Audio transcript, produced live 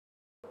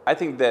I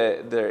think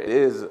that there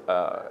is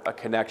a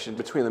connection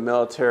between the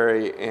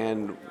military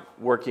and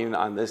working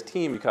on this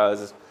team,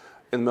 because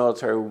in the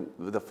military,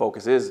 the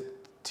focus is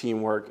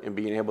teamwork and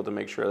being able to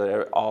make sure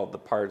that all the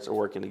parts are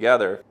working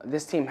together.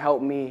 This team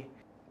helped me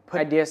put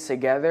ideas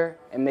together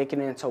and make it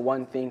into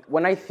one thing.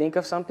 When I think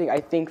of something, I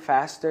think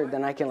faster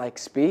than I can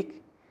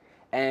speak.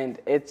 And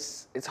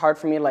it's hard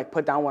for me to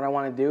put down what I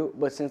want to do.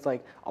 But since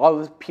all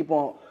the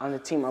people on the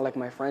team are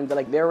my friends,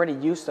 they're already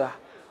used to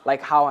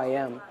how I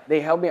am.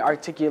 They help me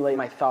articulate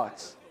my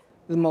thoughts.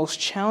 The most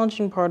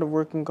challenging part of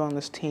working on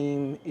this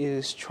team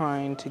is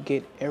trying to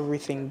get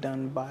everything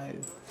done by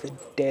the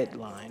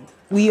deadline.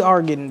 We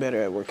are getting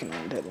better at working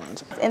on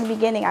deadlines. In the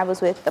beginning, I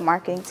was with the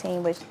marketing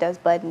team, which does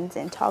buttons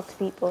and talk to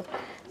people.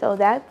 So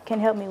that can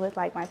help me with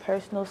my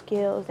personal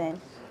skills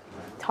and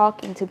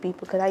talking to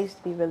people, because I used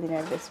to be really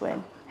nervous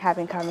when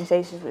having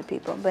conversations with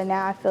people. But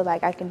now I feel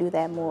like I can do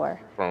that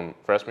more. From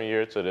freshman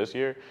year to this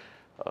year,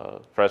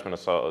 freshman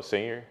to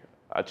senior,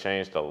 I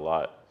changed a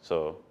lot.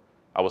 So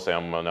I would say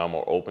I'm now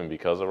more open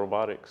because of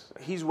robotics.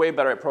 He's way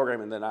better at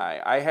programming than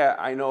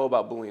I know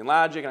about Boolean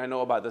logic and I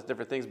know about those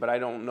different things, but I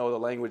don't know the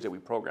language that we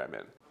program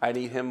in. I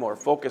need him more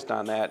focused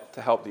on that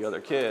to help the other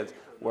kids,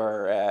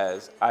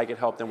 whereas I could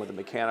help them with the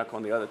mechanical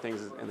and the other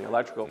things in the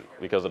electrical.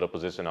 Because of the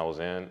position I was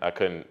in, I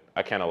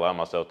can't allow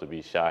myself to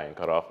be shy and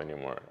cut off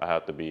anymore. I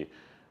have to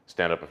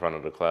stand up in front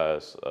of the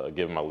class,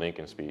 give my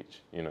Lincoln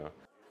speech, You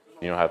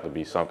don't have to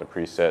be something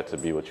preset to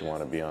be what you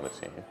want to be on a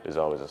team. There's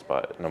always a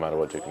spot, no matter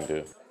what you can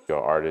do. You're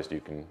an artist,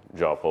 you can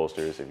draw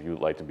posters. If you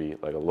like to be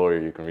like a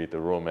lawyer, you can read the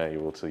rule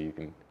manual so you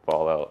can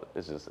fall out.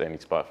 It's just any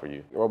spot for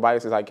you.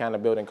 Robotics is kind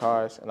of building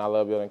cars, and I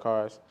love building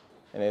cars.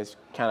 And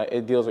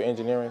it deals with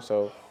engineering,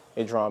 so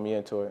it draw me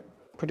into it.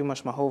 Pretty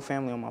much my whole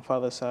family on my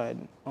father's side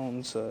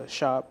owns a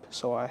shop,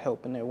 so I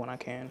help in there when I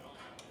can.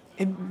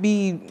 It'd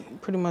be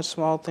pretty much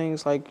small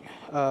things like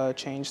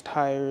change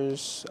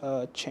tires,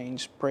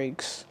 change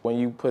brakes. When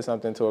you put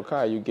something into a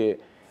car, you get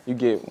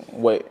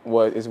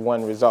what is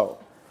one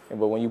result.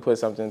 But when you put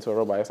something into a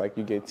robot, it's like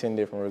you get 10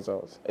 different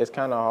results. It's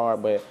kind of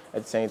hard, but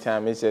at the same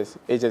time, it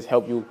just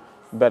helps you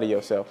better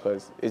yourself,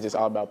 because it's just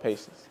all about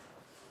patience.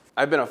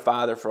 I've been a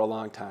father for a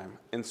long time,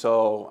 and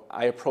so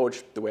I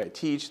approach the way I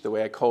teach, the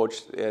way I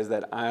coach, is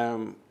that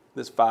I'm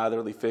this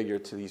fatherly figure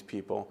to these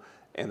people,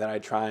 and that I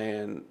try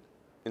and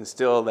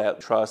instill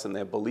that trust and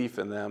that belief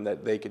in them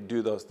that they could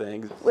do those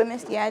things. With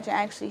Ms. Diadra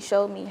actually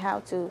showed me how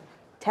to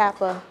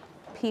tap a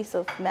piece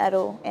of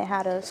metal and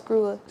how to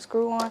screw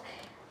on.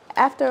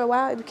 After a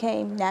while, it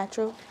became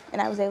natural,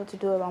 and I was able to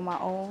do it on my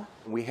own.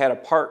 We had a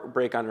part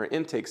break on our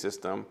intake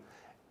system,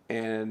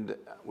 and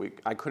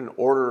I couldn't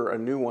order a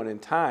new one in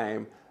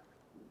time,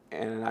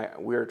 and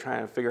we were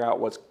trying to figure out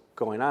what's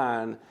going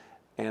on,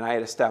 and I had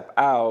to step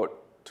out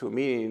to a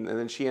meeting, and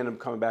then she ended up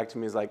coming back to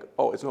me and was like,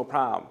 oh, it's no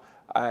problem.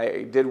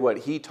 I did what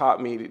he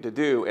taught me to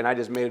do, and I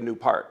just made a new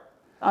part.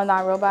 On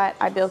our robot,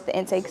 I built the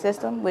intake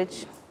system,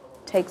 which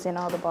takes in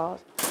all the balls.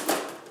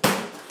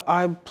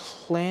 I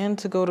plan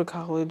to go to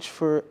college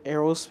for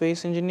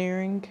aerospace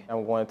engineering.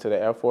 I'm going to the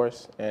Air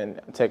Force and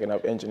taking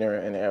up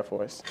engineering in the Air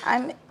Force.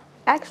 I'm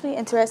actually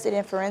interested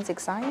in forensic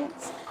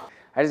science.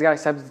 I just got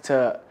accepted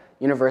to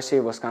University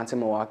of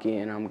Wisconsin-Milwaukee,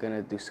 and I'm going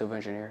to do civil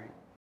engineering.